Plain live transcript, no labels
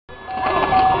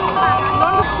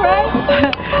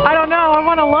don't know. I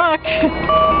want to look.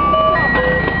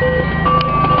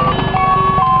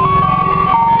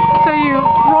 So you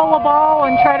roll a ball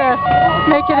and try to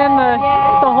make it in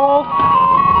the hole.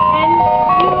 And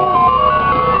you,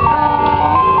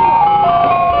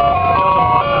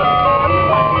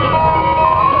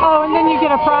 oh, and then you get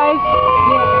a prize?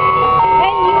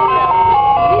 and you,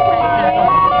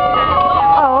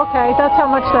 Oh, okay. That's how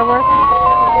much they're worth.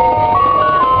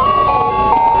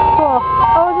 Cool.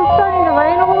 Oh, is it starting to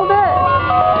rain a little bit?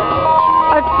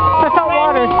 I felt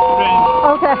water.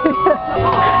 Okay.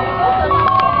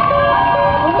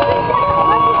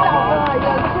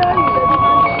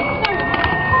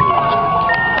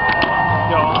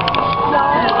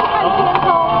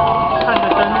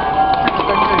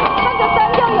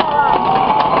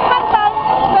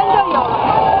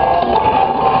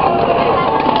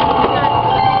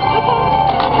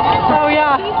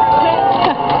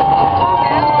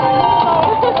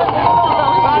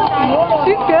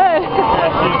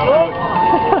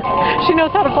 She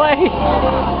knows how to play.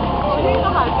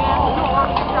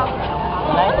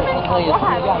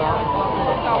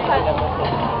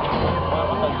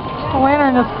 The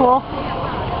lantern is cool.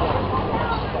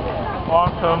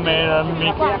 Watermelon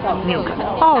milk.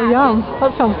 Oh, yum.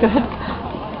 That sounds good.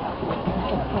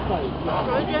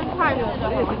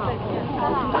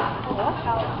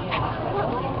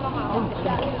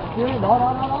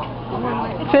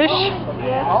 Fish?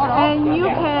 and you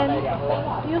can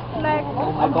use like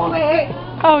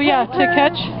Oh, yeah, to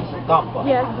catch?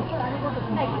 yes.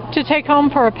 To take home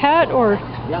for a pet or?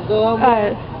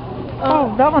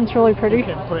 Oh, that one's really pretty.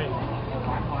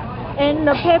 And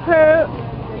the paper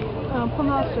碰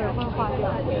到水会化掉。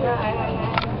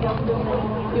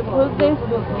You put this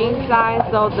inside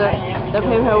so the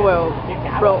paper will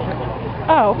broke.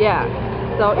 Oh. Yeah.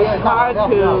 So it's hard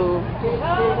to.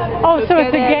 Oh, so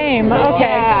it's a game. Okay.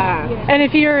 Yeah. And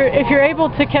if you're able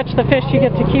to catch the fish, you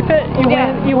get to keep it.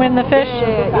 You win the fish.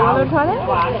 Yeah. You want to try it?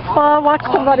 Well, watch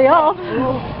somebody else.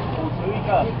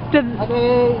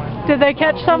 Did they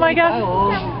catch some? I guess.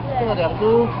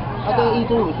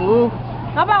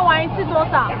 老板玩一次多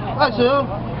少20。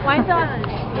玩一次20。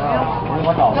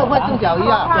要会中脚一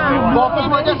样，我飞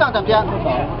我就上这边。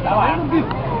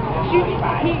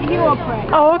He will play.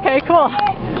 Oh, okay, cool.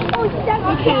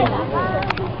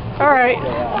 All right.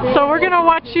 So we're gonna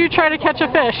watch you try to catch a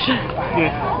fish.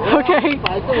 Okay.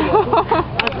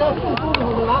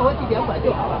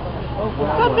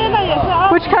 这边的也是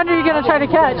200。 Which kind are you gonna try to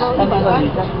catch?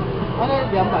 200。230，130，130。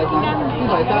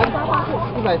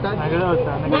哪个230？哪一个是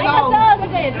20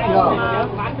个也是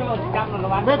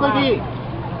吗？没关系。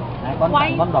玩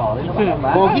一次。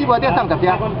我去我店上这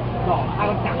边。没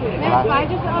有，来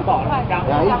就是20块。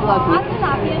120。它是哪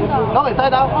边的？都给塞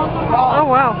到。Oh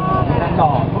wow.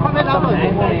 我看没拿到。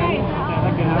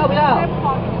要不要？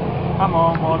他冇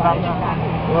单啊。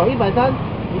有130。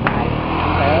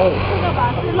这个吧，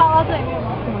是捞到这里面吗？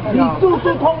你住通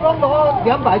通的话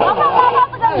200就好了。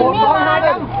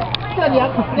这里面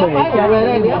吗？这200有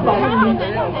嘞，200。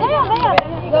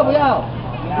要不要？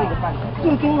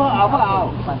猪好不好？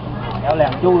要2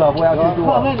株了，不要7株。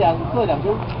后面各2株。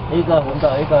一个红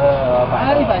的，一个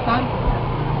白的。130。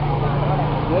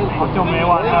好久没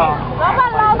玩了。老板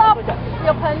捞到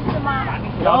有盆子吗？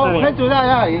有，喷煮在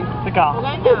那里。这个。我跟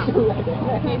你讲，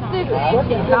你自己一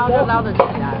起捞就捞得起来。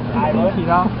一起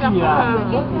捞，自己来。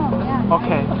OK。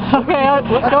Okay,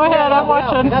 go ahead. I'm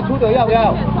watching. 那出的要不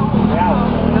要？不要，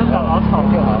老炒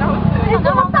就好。你这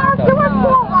么大只会破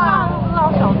吗？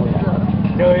捞小只的。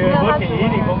我便宜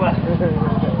你们。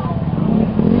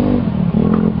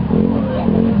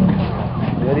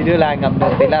Đi đưa lại ngầm được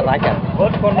thì là lái chậm.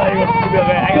 Con này được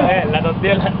rồi anh ơi, là đầu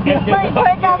tiên là em chưa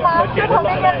có chuyện đó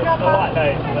lại câu hỏi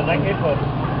này là danh kết hợp.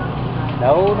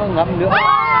 Đâu nó ngầm nữa.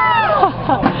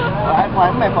 Anh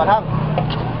mày phở thăng.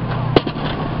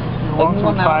 Oh,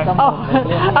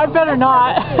 I better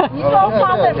not.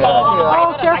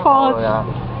 Oh, careful.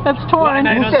 It's torn.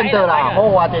 Không xem tờ là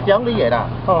hồ à thì chẳng đi vậy nè.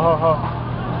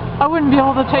 I wouldn't be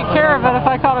able to take care of it if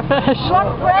I caught a fish.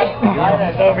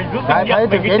 Mình rút kinh nghiệm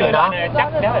về cái chơi này chắc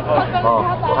chắn phải rồi.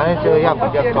 Anh chơi em phải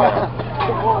chơi coi.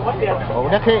 Ồ,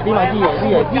 nhắc thế đi mà gì rồi,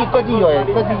 có gì rồi. You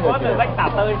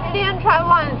can try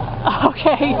one.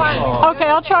 Okay. Okay,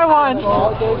 I'll try one.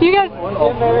 You guys,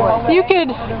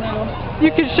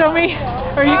 you could show me,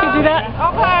 or you could do that.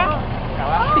 Okay.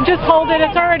 Just hold it.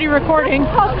 It's already recording.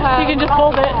 You can just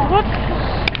hold it. Whoops.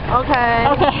 Okay.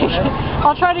 Okay.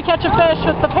 I'll try to catch a fish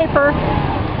with the paper.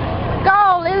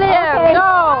 Go, Lillian. Okay.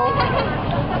 Go.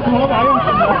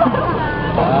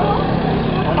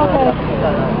 Okay.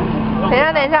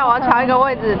 等一下，我要调一个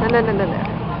位置。等。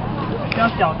要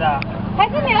小的。还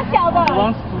是你要小的？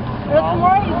往 It's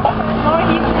more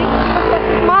easy.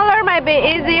 Smaller might be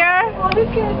easier.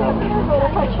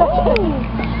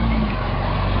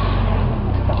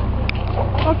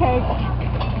 Okay.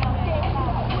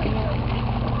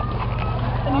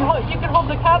 And you can hold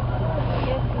the cup?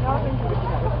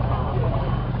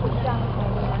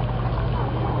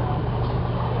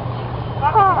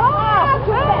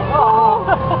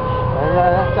来，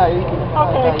再一组，再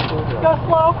Okay. 一组。 Go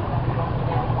slow.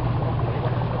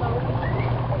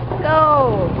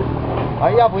 Go.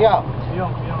 还要不要？不用，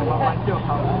慢慢就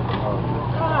好了。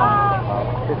好，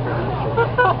谢谢。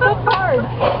 That's hard.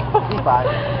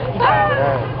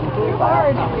 100，记住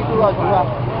100，记住要几啊？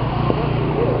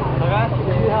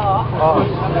哦。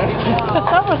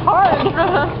 That was hard.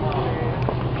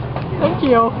 Thank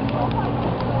you.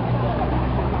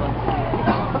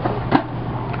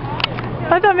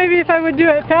 I thought maybe if I would do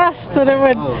it fast that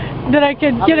I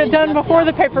could get it done before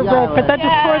the paper broke, but that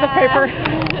just tore the paper.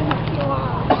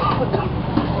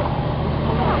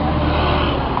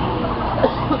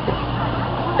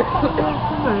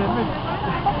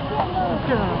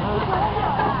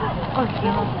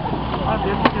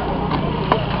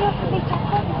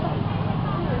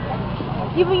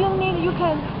 If you need, you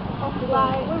can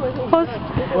buy. Close.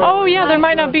 Oh yeah, there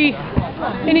might not be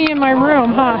any in my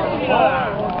room, huh?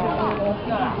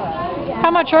 How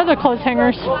much are the clothes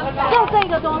hangers? 就这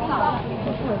个多少？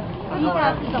衣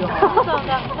架是什么？这个30，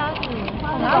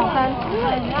你要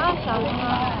30，你要小的吗？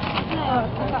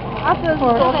这是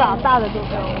多少？大的多少？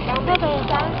这个30，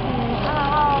然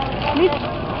后 This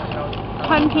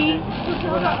 20,000.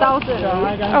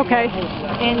 Okay.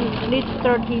 and this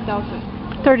 30,000.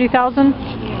 30,000?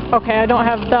 Okay, I don't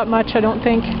have that much, I don't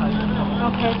think.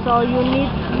 Okay, so you need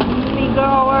bigger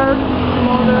or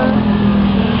smaller?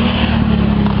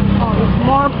 Oh, it's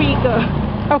more bigger.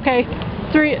 Okay,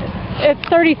 it's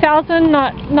 30,000,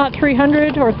 not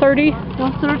 300 or 30. No,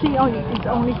 30. Oh, it's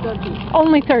only 30.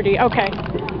 Only 30. Okay.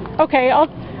 Okay, I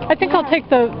think I'll take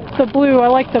the blue. I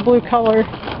like the blue color.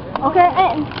 Okay,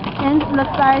 and the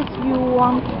size you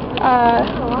want?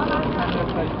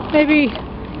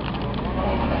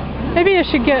 Maybe I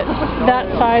should get that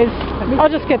size. I'll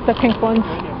just get the pink ones.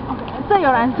 这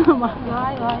有蓝色吗？有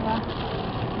啊，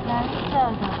蓝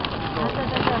色的，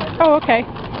 Oh, okay.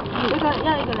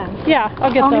 要一个蓝色。 Yeah,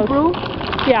 I'll get Only those. blue?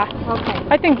 Yeah. Okay.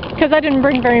 I think because I didn't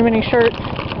bring very many shirts,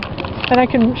 and I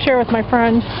can share with my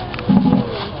friends.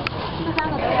 这3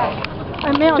个都要。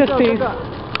没有， Just 只有这 these. 个。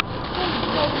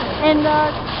And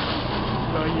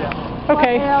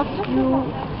Okay. what else you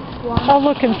want? I'll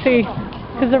look and see,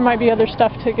 because there might be other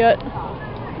stuff to get.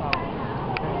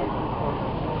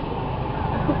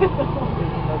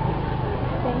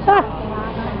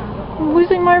 I'm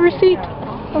losing my receipt.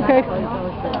 Okay.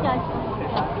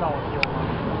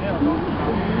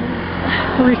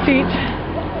 Receipt.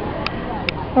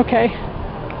 Okay.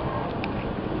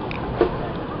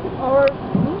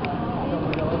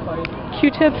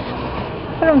 Q-tips.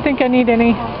 I don't think I need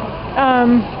any.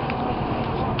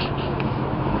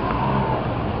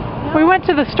 We went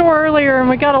to the store earlier and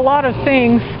we got a lot of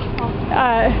things.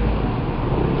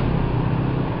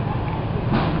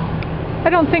 I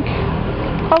don't think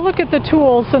I'll look at the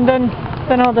tools and then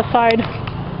I'll decide.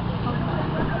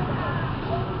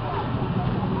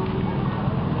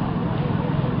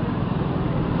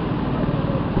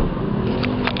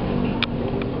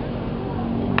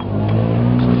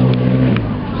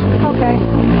 Okay.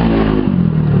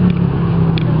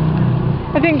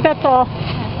 I think that's all.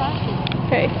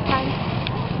 Okay.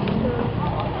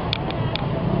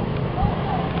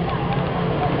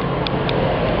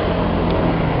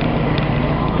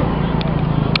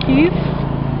 Keys?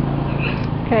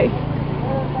 Okay.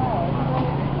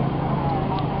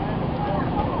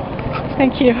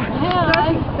 Thank you.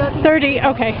 30,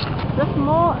 okay. That's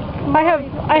more.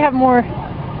 I have more.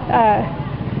 I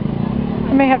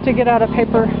may have to get out a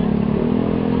paper.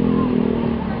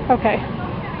 Okay.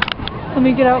 Let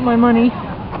me get out my money.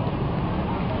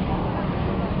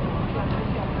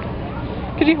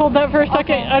 Could you hold that for a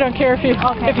second? Okay. I don't care if you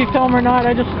film or not.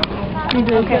 I just need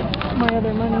to get my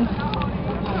other money.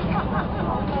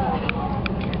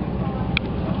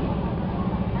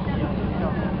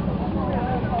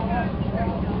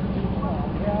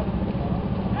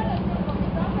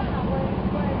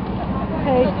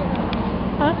 Okay.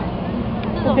 Huh?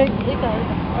 The big?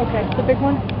 Okay, the big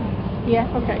one? Yeah.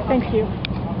 Okay, thank you.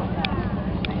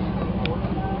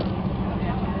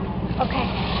 Okay.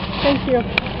 Thank you.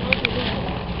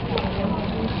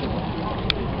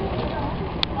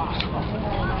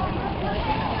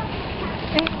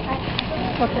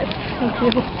 Okay, thank you.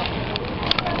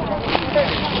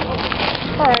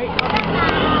 All right.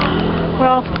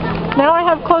 Well, Now I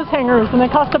have clothes hangers, and they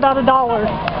cost about $1.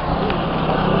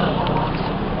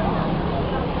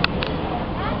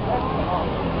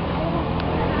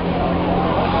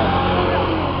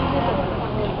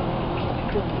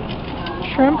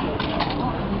 Shrimp.